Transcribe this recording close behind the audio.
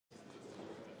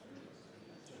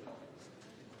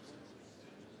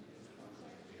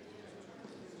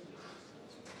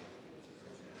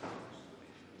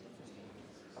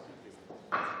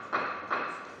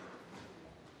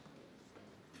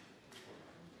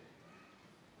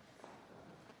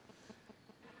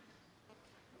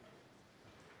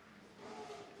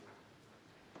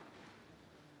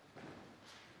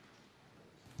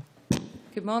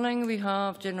Good morning. We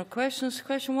have general questions.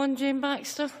 Question 1, Jayne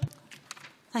Baxter.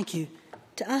 Thank you.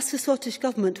 To ask the Scottish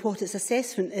Government what its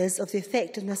assessment is of the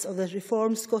effectiveness of the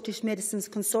reformed Scottish Medicines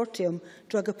Consortium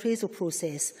drug appraisal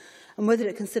process and whether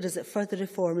it considers that further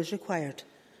reform is required.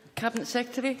 Cabinet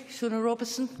Secretary, Shona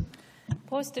Robertson.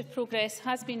 Positive progress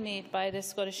has been made by the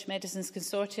Scottish Medicines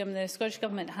Consortium. The Scottish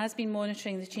Government has been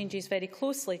monitoring the changes very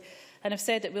closely and have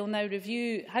said it will now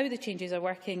review how the changes are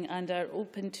working and are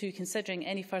open to considering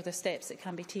any further steps that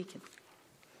can be taken.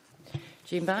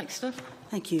 Jayne Baxter.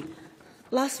 Thank you.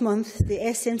 Last month, the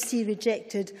SMC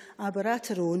rejected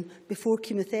abiraterone before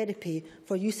chemotherapy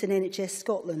for use in NHS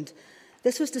Scotland.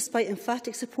 This was despite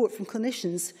emphatic support from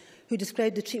clinicians who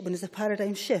described the treatment as a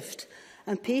paradigm shift,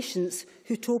 and patients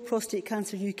who told Prostate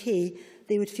Cancer UK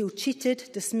they would feel cheated,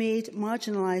 dismayed,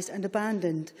 marginalised and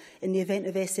abandoned in the event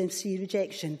of SMC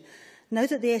rejection. Now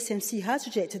that the SMC has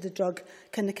rejected the drug,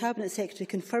 can the Cabinet Secretary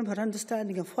confirm her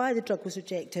understanding of why the drug was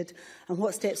rejected and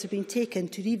what steps are being taken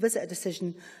to revisit a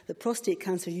decision that Prostate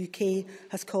Cancer UK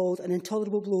has called an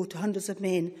intolerable blow to hundreds of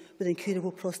men with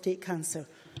incurable prostate cancer?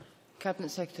 Cabinet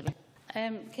Secretary.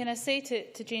 Can I say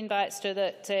to Jayne Baxter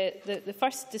that the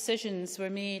first decisions were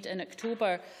made in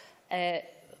October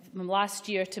from last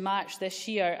year to March this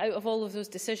year. Out of all of those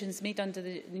decisions made under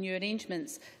the new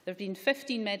arrangements, there have been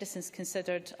 15 medicines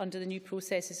considered under the new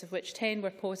processes, of which 10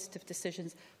 were positive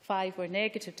decisions, 5 were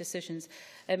negative decisions.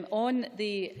 On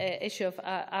the issue of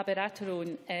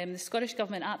abiraterone, the Scottish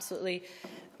Government absolutely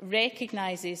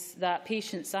recognises that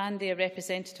patients and their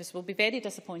representatives will be very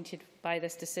disappointed by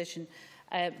this decision.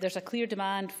 There's a clear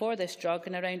demand for this drug,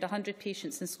 and around 100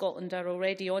 patients in Scotland are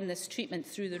already on this treatment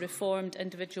through the reformed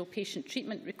individual patient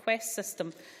treatment request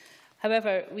system.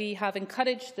 However, we have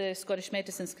encouraged the Scottish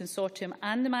Medicines Consortium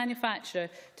and the manufacturer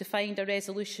to find a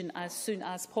resolution as soon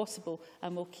as possible,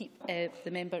 and we'll keep the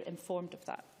member informed of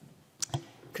that.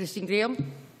 Christine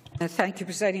Graham. Thank you,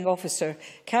 Presiding Officer.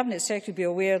 Cabinet Secretary be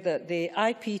aware that the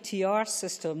IPTR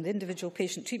system, the Individual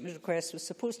Patient Treatment Request, was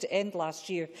supposed to end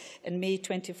last year in May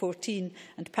 2014,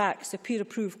 and PACS, the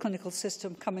peer-approved clinical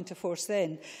system, come into force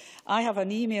then. I have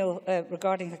an email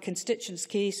regarding a constituent's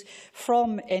case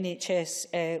from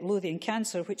NHS Lothian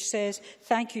Cancer, which says,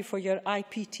 "Thank you for your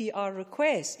IPTR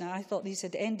request." Now, I thought these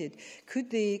had ended.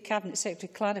 Could the Cabinet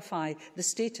Secretary clarify the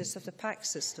status of the PACS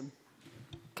system?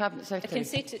 Cabinet Secretary. I can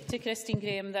say to Christine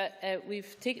Graham that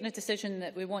we've taken a decision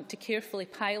that we want to carefully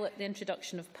pilot the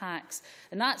introduction of PACS,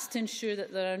 and that's to ensure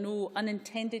that there are no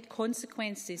unintended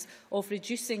consequences of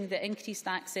reducing the increased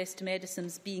access to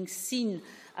medicines being seen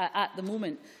at the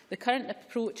moment. The current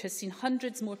approach has seen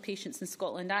hundreds more patients in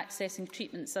Scotland accessing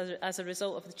treatments as a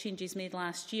result of the changes made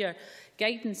last year.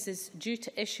 Guidance is due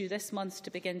to issue this month to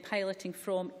begin piloting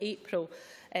from April.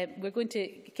 We're going to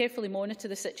carefully monitor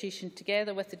the situation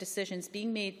together with the decisions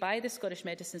being made by the Scottish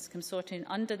Medicines Consortium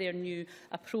under their new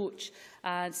approach.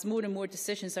 As more and more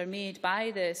decisions are made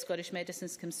by the Scottish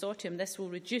Medicines Consortium, this will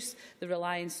reduce the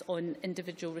reliance on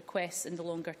individual requests in the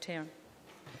longer term.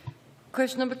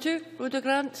 Question number 2, Rhoda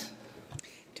Grant.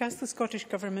 To ask the Scottish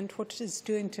Government what it is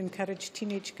doing to encourage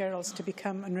teenage girls to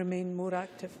become and remain more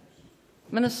active.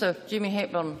 Minister Jamie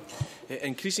Hepburn.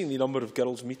 Increasing the number of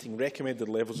girls meeting recommended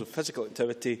levels of physical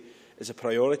activity is a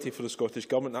priority for the Scottish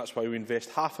Government. That's why we invest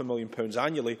 £500,000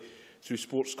 annually through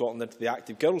Sports Scotland into the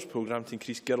Active Girls programme to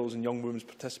increase girls and young women's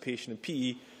participation in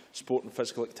PE, sport and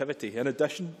physical activity. In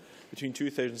addition, between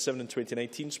 2007 and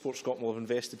 2019, Sports Scotland will have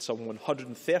invested some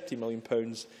 £130 million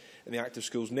in the Active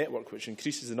Schools network, which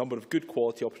increases the number of good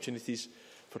quality opportunities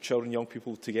for children and young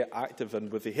people to get active. And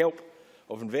with the help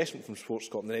of investment from Sports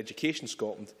Scotland and Education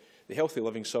Scotland, the Healthy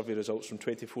Living Survey results from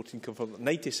 2014 confirmed that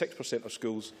 96% of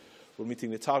schools were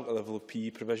meeting the target level of PE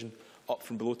provision, up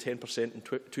from below 10% in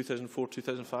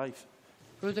 2004-2005.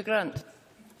 Rhoda Grant.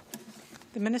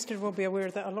 The Minister will be aware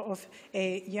that a lot of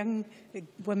young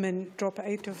women drop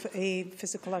out of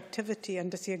physical activity,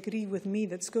 and does he agree with me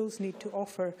that schools need to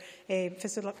offer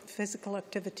physical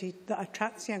activity that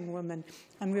attracts young women,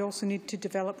 and we also need to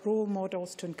develop role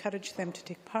models to encourage them to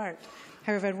take part?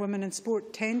 However, women in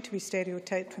sport tend to be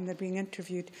stereotyped when they're being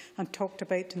interviewed and talked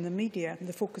about in the media.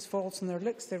 The focus falls on their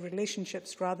looks, their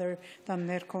relationships, rather than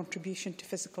their contribution to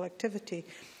physical activity.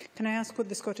 Can I ask what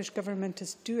the Scottish Government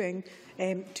is doing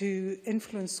to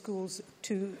influence schools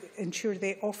to ensure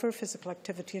they offer physical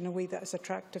activity in a way that is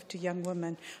attractive to young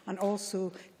women, and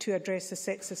also to address the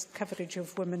sexist coverage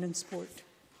of women in sport?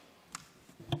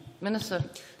 Minister.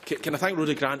 Can I thank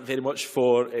Rhoda Grant very much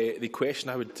for the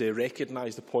question. I would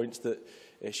recognise the points that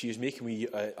she is making. We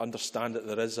understand that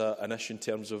there is an issue in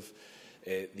terms of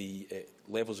the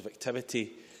levels of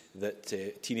activity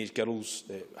that teenage girls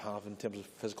have in terms of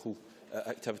physical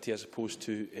activity as opposed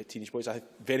to teenage boys. I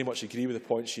very much agree with the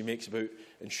point she makes about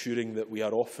ensuring that we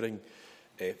are offering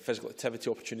physical activity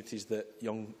opportunities that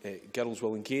young girls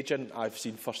will engage in. I've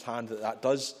seen firsthand that that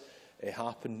does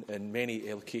happen in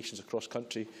many locations across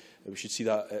country. We should see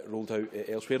that rolled out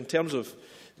elsewhere. In terms of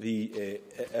the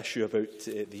issue about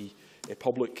the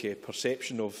public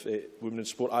perception of women in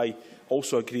sport, I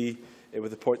also agree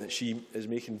with the point that she is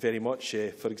making very much.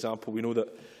 For example, we know that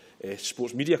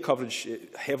sports media coverage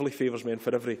heavily favours men.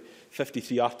 For every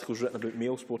 53 articles written about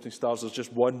male sporting stars, there's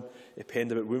just one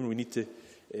penned about women. We need to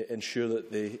ensure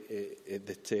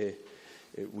that,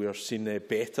 we are seeing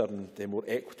better and more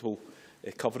equitable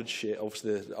coverage.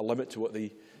 Obviously, there's a limit to what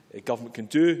the government can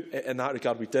do. In that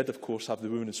regard, we did, of course, have the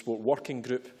Women in Sport Working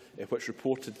Group, which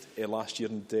reported last year,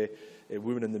 and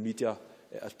women in the media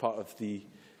as part of the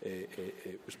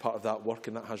was part of that work,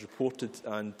 and that has reported,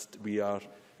 and we are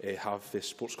have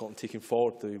Sport Scotland taking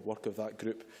forward the work of that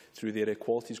group through their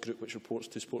Equalities Group, which reports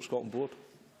to Sport Scotland Board.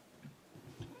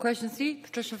 Question 3,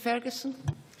 Patricia Ferguson.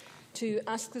 To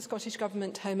ask the Scottish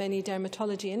Government how many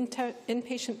dermatology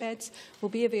inpatient beds will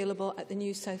be available at the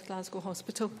new South Glasgow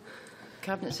Hospital.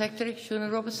 Cabinet Secretary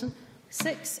Shona Robertson.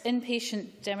 6 inpatient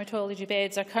dermatology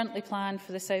beds are currently planned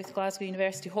for the South Glasgow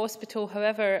University Hospital.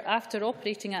 However, after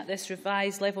operating at this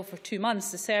revised level for 2 months,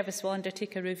 the service will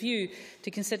undertake a review to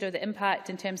consider the impact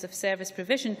in terms of service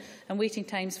provision and waiting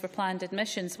times for planned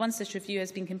admissions. Once this review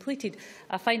has been completed,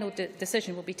 a final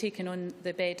decision will be taken on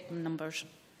the bed numbers.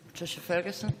 Patricia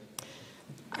Ferguson.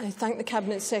 I thank the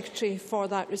Cabinet Secretary for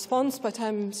that response, but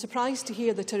I'm surprised to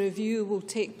hear that a review will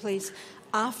take place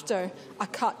after a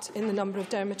cut in the number of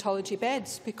dermatology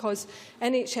beds, because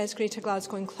NHS Greater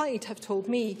Glasgow and Clyde have told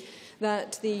me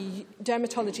that the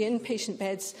dermatology inpatient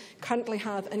beds currently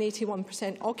have an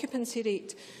 81% occupancy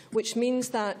rate, which means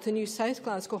that the new South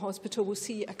Glasgow Hospital will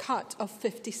see a cut of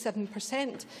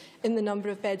 57% in the number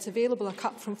of beds available, a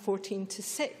cut from 14 to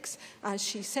 6, as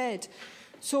she said.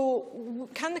 So,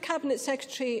 can the Cabinet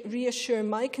Secretary reassure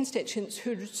my constituents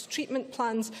whose treatment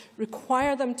plans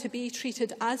require them to be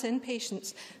treated as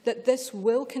inpatients that this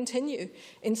will continue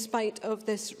in spite of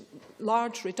this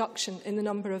large reduction in the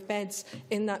number of beds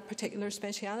in that particular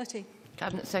speciality?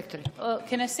 Cabinet Secretary. Well,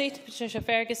 can I say to Patricia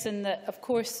Ferguson that, of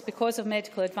course, because of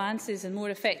medical advances and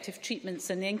more effective treatments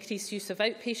and the increased use of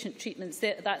outpatient treatments,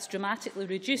 that's dramatically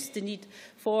reduced the need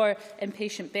for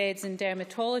inpatient beds in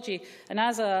dermatology. And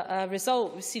as a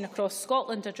result, we've seen across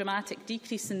Scotland a dramatic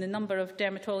decrease in the number of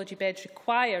dermatology beds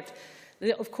required.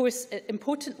 Of course,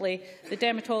 importantly, the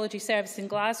dermatology service in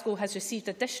Glasgow has received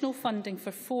additional funding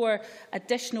for 4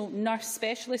 additional nurse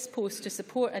specialist posts to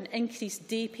support an increased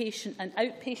day patient and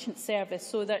outpatient service.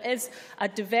 So there is a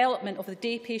development of the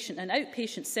day patient and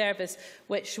outpatient service,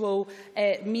 which will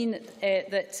mean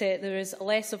that there is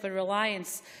less of a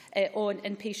reliance on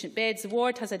inpatient beds. The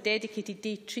ward has a dedicated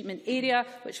day treatment area,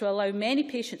 which will allow many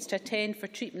patients to attend for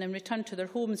treatment and return to their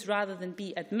homes rather than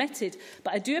be admitted.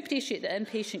 But I do appreciate that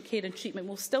inpatient care and treatment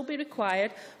will still be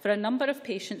required for a number of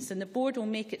patients, and the board will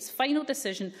make its final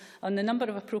decision on the number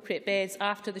of appropriate beds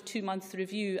after the 2-month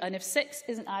review. And if 6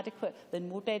 isn't adequate, then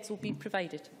more beds will be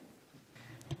provided.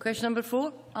 Question number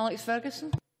 4, Alex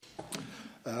Fergusson.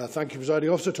 Thank you, Presiding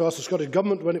Officer. To ask the Scottish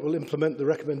Government when it will implement the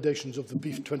recommendations of the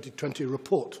Beef 2020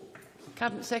 report.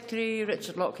 Cabinet Secretary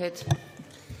Richard Lockhead.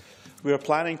 We are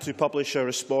planning to publish a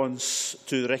response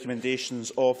to the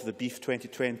recommendations of the Beef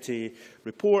 2020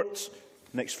 report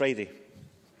next Friday.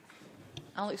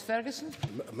 Alex Fergusson.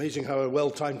 Amazing how a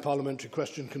well-timed parliamentary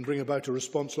question can bring about a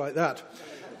response like that.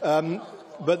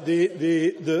 But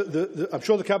I'm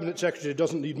sure the Cabinet Secretary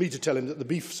doesn't need me to tell him that the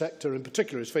beef sector in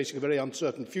particular is facing a very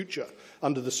uncertain future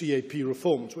under the CAP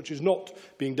reforms, which is not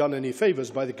being done any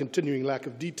favours by the continuing lack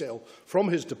of detail from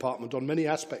his department on many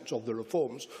aspects of the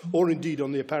reforms, or indeed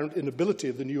on the apparent inability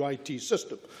of the new IT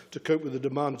system to cope with the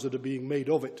demands that are being made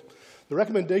of it. The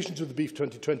recommendations of the Beef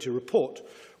 2020 report,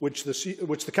 which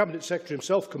the Cabinet Secretary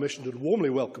himself commissioned and warmly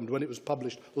welcomed when it was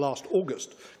published last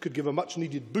August, could give a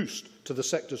much-needed boost to the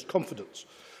sector's confidence.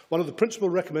 One of the principal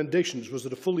recommendations was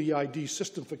that a full EID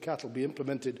system for cattle be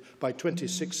implemented by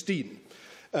 2016.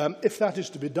 If that is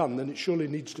to be done, then it surely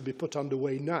needs to be put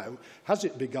underway now. Has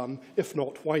it begun? If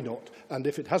not, why not? And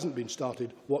if it hasn't been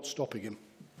started, what's stopping him?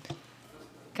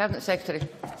 Cabinet Secretary.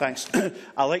 Thanks.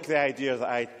 I like the idea that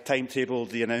I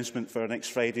timetabled the announcement for next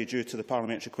Friday due to the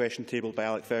parliamentary question tabled by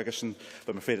Alex Ferguson,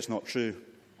 but I'm afraid it's not true.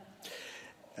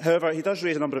 However, he does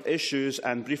raise a number of issues,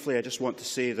 and briefly I just want to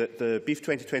say that the Beef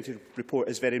 2020 report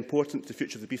is very important to the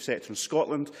future of the beef sector in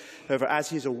Scotland. However, as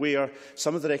he is aware,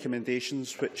 some of the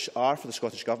recommendations which are for the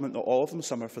Scottish Government, not all of them,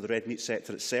 some are for the red meat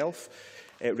sector itself,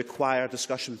 require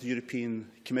discussion with the European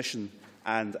Commission,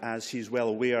 and as he is well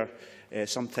aware,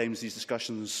 Sometimes these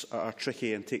discussions are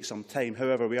tricky and take some time.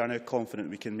 However, we are now confident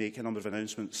we can make a number of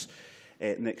announcements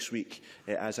next week,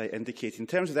 as I indicated. In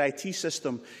terms of the IT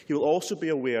system, he will also be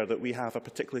aware that we have a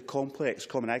particularly complex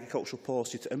common agricultural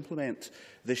policy to implement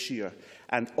this year,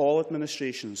 and all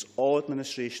administrations are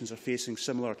facing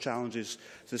similar challenges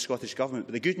to the Scottish Government.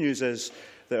 But the good news is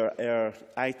that our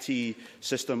IT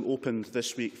system opened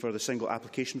this week for the single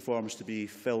application forms to be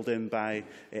filled in by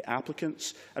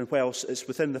applicants, and whilst it's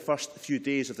within the first few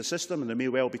days of the system, and there may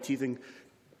well be teething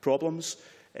problems,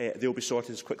 they will be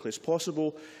sorted as quickly as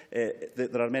possible.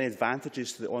 There are many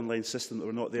advantages to the online system that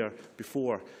were not there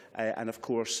before. And of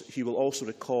course, he will also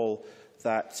recall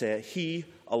that he,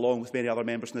 along with many other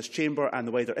members in this chamber and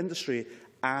the wider industry,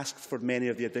 asked for many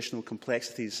of the additional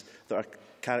complexities that are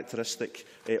characteristic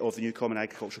of the new Common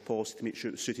Agricultural Policy to make sure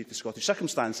it was suited to Scottish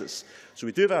circumstances. So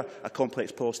we do have a complex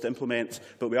policy to implement,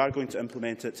 but we are going to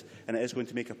implement it, and it is going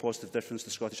to make a positive difference to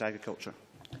Scottish agriculture.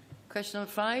 Question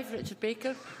number 5, Richard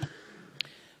Baker.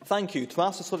 Thank you. To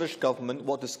ask the Scottish Government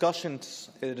what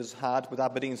discussions it has had with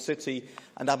Aberdeen City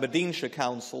and Aberdeenshire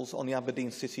councils on the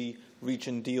Aberdeen City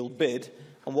Region Deal bid,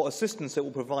 and what assistance it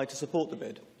will provide to support the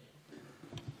bid.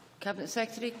 Cabinet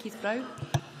Secretary Keith Brown.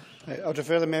 I would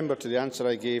refer the member to the answer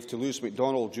I gave to Lewis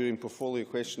MacDonald during portfolio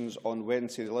questions on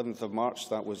Wednesday, the 11th of March.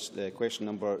 That was question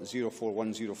number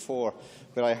 04104,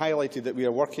 where I highlighted that we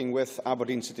are working with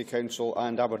Aberdeen City Council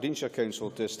and Aberdeenshire Council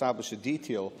to establish a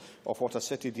detail of what a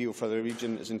city deal for the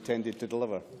region is intended to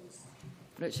deliver.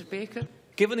 Richard Baker.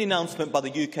 Given the announcement by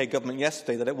the UK Government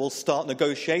yesterday that it will start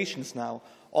negotiations now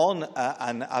on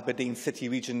an Aberdeen City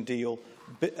Region Deal,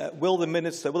 will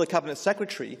the Cabinet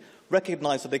Secretary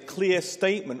recognise that a clear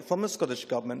statement from the Scottish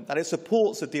Government that it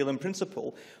supports the deal in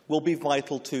principle will be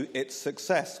vital to its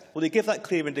success? Will he give that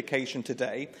clear indication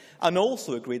today, and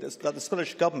also agree that the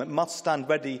Scottish Government must stand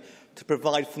ready to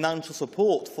provide financial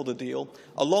support for the deal,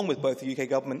 along with both the UK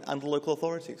Government and the local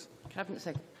authorities? Cabinet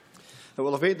Secretary.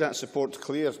 Well, I've made that support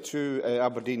clear to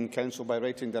Aberdeen Council by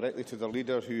writing directly to the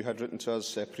leader who had written to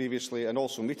us previously, and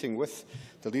also meeting with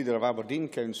the leader of Aberdeen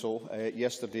Council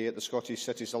yesterday at the Scottish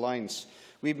Cities Alliance.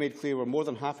 We've made clear we're more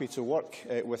than happy to work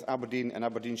with Aberdeen and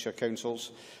Aberdeenshire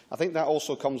councils. I think that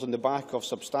also comes on the back of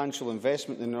substantial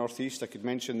investment in the North East. I could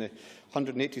mention the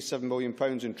 £187 million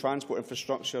in transport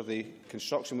infrastructure, the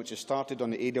construction which has started on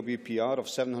the AWPR of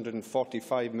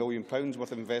 £745 million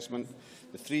worth of investment,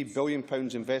 the £3 billion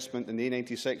investment in the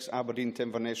A96 Aberdeen to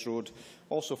Inverness Road,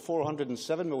 also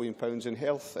 £407 million in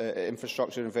health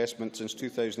infrastructure investment since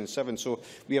 2007. So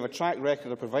we have a track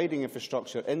record of providing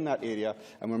infrastructure in that area,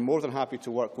 and we're more than happy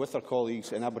to work with our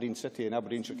colleagues in Aberdeen City and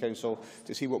Aberdeenshire Council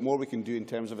to see what more we can do in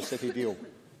terms of a city deal.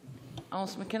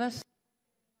 Alison McInnes.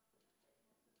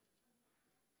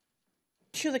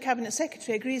 I'm sure the Cabinet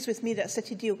Secretary agrees with me that a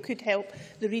city deal could help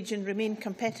the region remain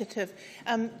competitive.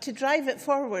 To drive it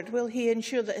forward, will he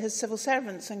ensure that his civil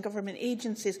servants and government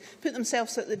agencies put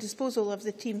themselves at the disposal of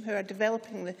the team who are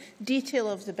developing the detail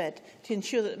of the bid to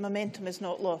ensure that the momentum is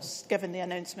not lost, given the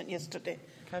announcement yesterday?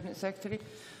 Cabinet Secretary.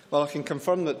 Well, I can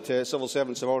confirm that civil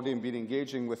servants have already been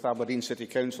engaging with Aberdeen City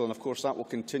Council, and of course that will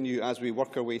continue as we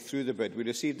work our way through the bid. We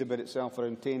received the bid itself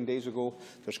around 10 days ago.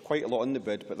 There's quite a lot in the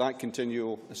bid, but that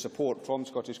continual support from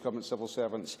Scottish Government civil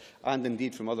servants and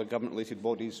indeed from other government-related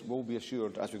bodies will be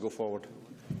assured as we go forward.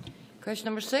 Question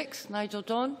number 6, Nigel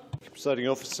Dawn. Presiding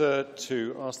Officer,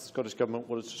 to ask the Scottish Government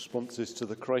what its response is to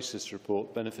the crisis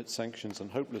report, benefits, sanctions and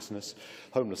homelessness,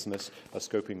 a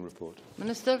scoping report.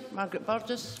 Minister Margaret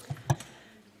Burgess.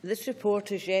 This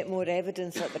report is yet more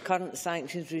evidence that the current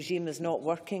sanctions regime is not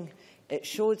working. It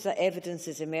shows that evidence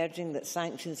is emerging that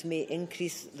sanctions may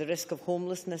increase the risk of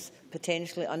homelessness,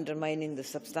 potentially undermining the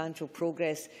substantial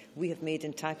progress we have made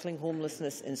in tackling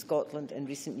homelessness in Scotland in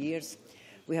recent years.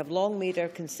 We have long made our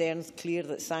concerns clear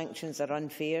that sanctions are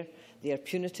unfair, they are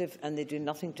punitive and they do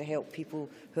nothing to help people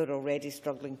who are already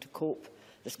struggling to cope.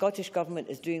 The Scottish Government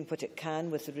is doing what it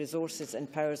can with the resources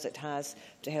and powers it has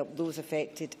to help those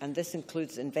affected, and this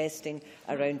includes investing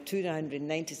around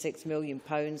 £296 million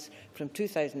from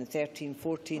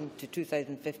 2013-14 to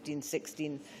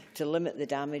 2015-16 to limit the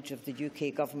damage of the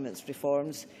UK Government's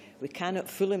reforms. We cannot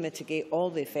fully mitigate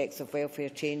all the effects of welfare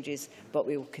changes, but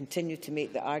we will continue to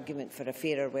make the argument for a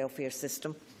fairer welfare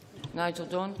system. Nigel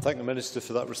Dawn. Thank the Minister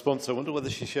for that response. I wonder whether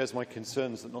she shares my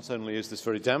concerns that not only is this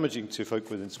very damaging to folk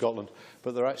within Scotland,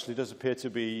 but there actually does appear to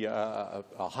be a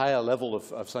higher level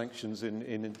of sanctions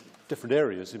in different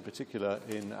areas, in particular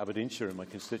in Aberdeenshire, in my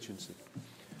constituency.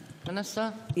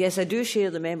 Minister. Yes, I do share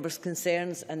the member's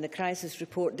concerns, and the crisis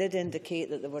report did indicate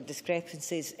that there were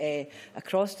discrepancies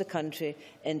across the country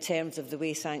in terms of the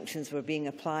way sanctions were being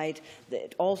applied.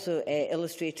 It also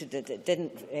illustrated that it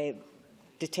didn't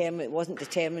wasn't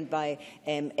determined by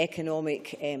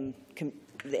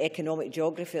the economic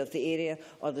geography of the area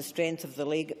or the strength of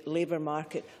the labour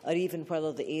market, or even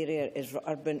whether the area is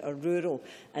urban or rural.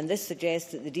 And this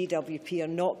suggests that the DWP are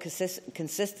not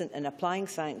consistent in applying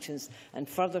sanctions, and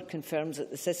further confirms that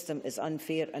the system is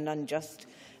unfair and unjust.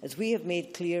 As we have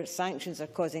made clear, sanctions are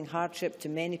causing hardship to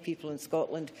many people in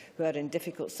Scotland who are in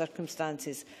difficult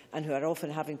circumstances and who are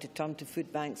often having to turn to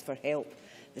food banks for help.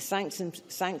 The sanctions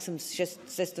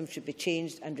system should be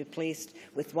changed and replaced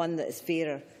with one that is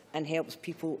fairer and helps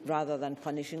people rather than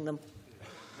punishing them.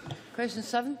 Question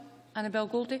 7, Annabel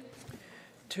Goldie.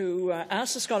 To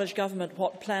ask the Scottish Government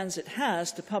what plans it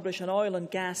has to publish an oil and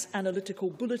gas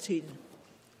analytical bulletin.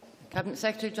 Cabinet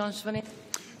Secretary John Swinney.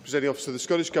 Presiding Officer, the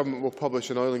Scottish Government will publish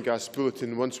an oil and gas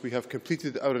bulletin once we have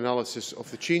completed our analysis of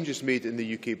the changes made in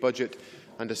the UK budget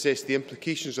and assess the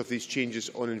implications of these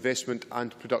changes on investment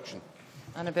and production.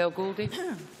 Annabel Goldie.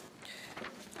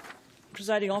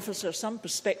 Presiding Officer, some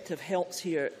perspective helps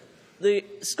here. The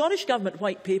Scottish Government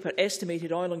White Paper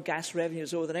estimated oil and gas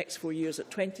revenues over the next 4 years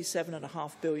at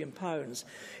 £27.5 billion.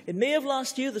 In May of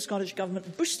last year, the Scottish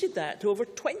Government boosted that to over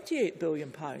 £28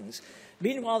 billion.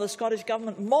 Meanwhile, the Scottish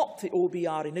Government mocked the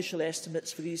OBR initial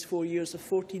estimates for these 4 years of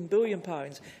 £14 billion,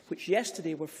 which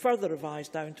yesterday were further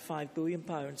revised down to £5 billion.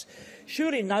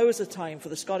 Surely now is the time for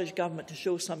the Scottish Government to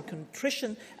show some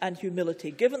contrition and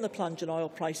humility, given the plunge in oil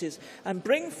prices, and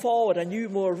bring forward a new,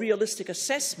 more realistic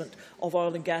assessment of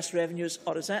oil and gas revenues,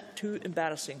 or is that too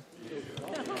embarrassing?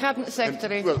 Cabinet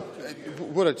Secretary.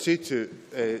 What I'd say to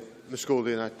Ms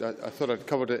Goldie, and I thought I'd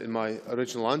covered it in my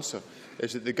original answer,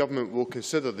 is that the Government will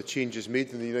consider the changes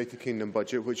made in the United Kingdom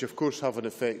budget, which of course have an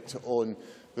effect on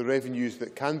the revenues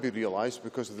that can be realised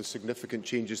because of the significant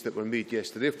changes that were made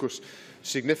yesterday. Of course,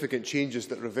 significant changes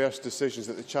that reverse decisions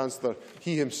that the Chancellor,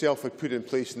 he himself, had put in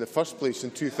place in the first place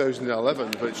in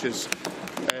 2011,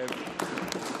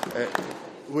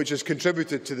 which has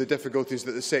contributed to the difficulties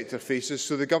that the sector faces.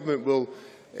 So the Government will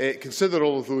consider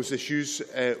all of those issues.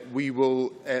 We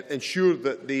will ensure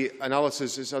that the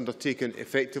analysis is undertaken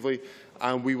effectively,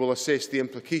 and we will assess the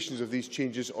implications of these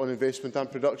changes on investment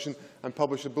and production and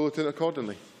publish a bulletin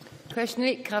accordingly. Question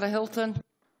 8, Cara Hilton.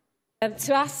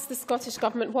 To ask the Scottish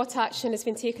Government what action has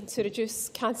been taken to reduce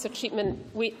cancer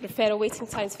treatment referral waiting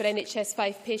times for NHS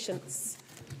 5 patients.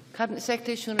 Cabinet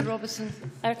Secretary Shona Robertson.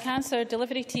 Our cancer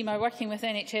delivery team are working with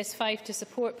NHS 5 to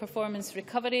support performance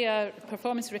recovery. Our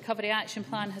performance recovery action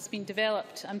plan has been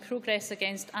developed, and progress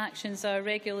against actions are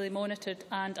regularly monitored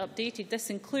and updated. This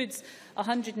includes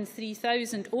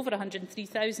over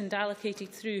 103,000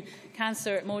 allocated through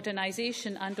cancer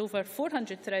modernisation and over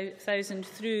 400,000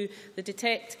 through the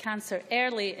Detect Cancer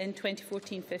Early in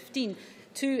 2014-15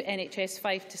 to NHS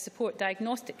 5 to support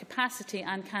diagnostic capacity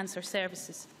and cancer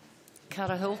services.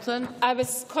 Cara Hilton. I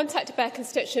was contacted by a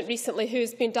constituent recently who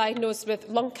has been diagnosed with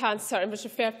lung cancer and was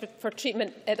referred for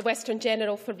treatment at the Western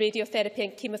General for radiotherapy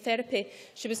and chemotherapy.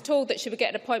 She was told that she would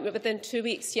get an appointment within 2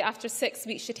 weeks, yet after 6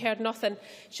 weeks she'd heard nothing.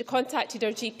 She contacted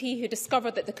her GP, who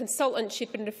discovered that the consultant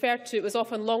she'd been referred to was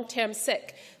often long-term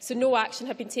sick, so no action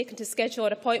had been taken to schedule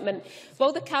her appointment.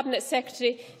 Will the Cabinet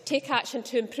Secretary take action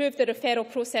to improve the referral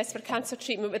process for cancer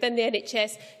treatment within the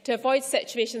NHS to avoid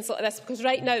situations like this? Because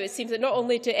right now it seems that not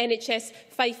only do NHS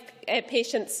 5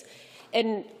 patients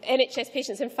in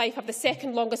Fife have the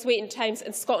second longest waiting times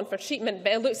in Scotland for treatment,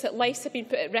 but it looks that lives have been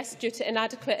put at risk due to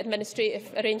inadequate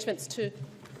administrative arrangements too.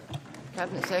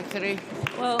 Cabinet Secretary.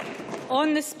 Well,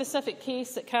 on the specific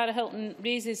case that Cara Hilton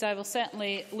raises, I will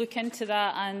certainly look into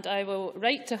that and I will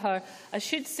write to her. I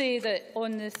should say that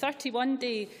on the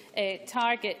 31-day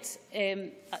target,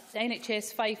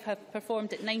 NHS 5 have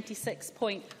performed at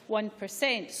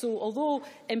 96.1%. So although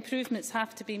improvements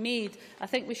have to be made, I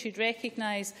think we should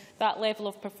recognise that level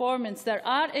of performance. There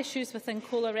are issues within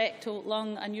colorectal,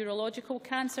 lung and neurological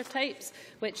cancer types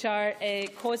which are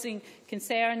causing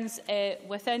concerns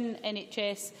within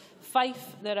NHS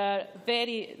 5. There are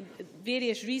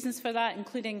various reasons for that,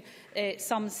 including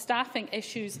some staffing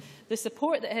issues. The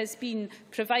support that has been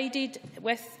provided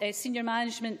with senior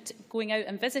management going out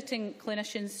and visiting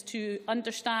clinicians to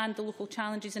understand the local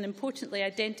challenges and, importantly,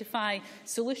 identify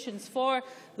solutions for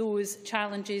those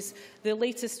challenges. The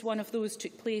latest one of those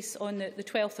took place on the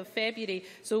 12th of February.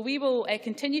 So we will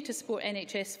continue to support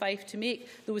NHS 5 to make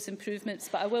those improvements,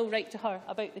 but I will write to her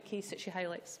about the case that she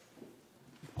highlights.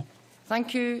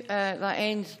 Thank you. That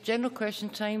ends general question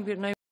time. We are now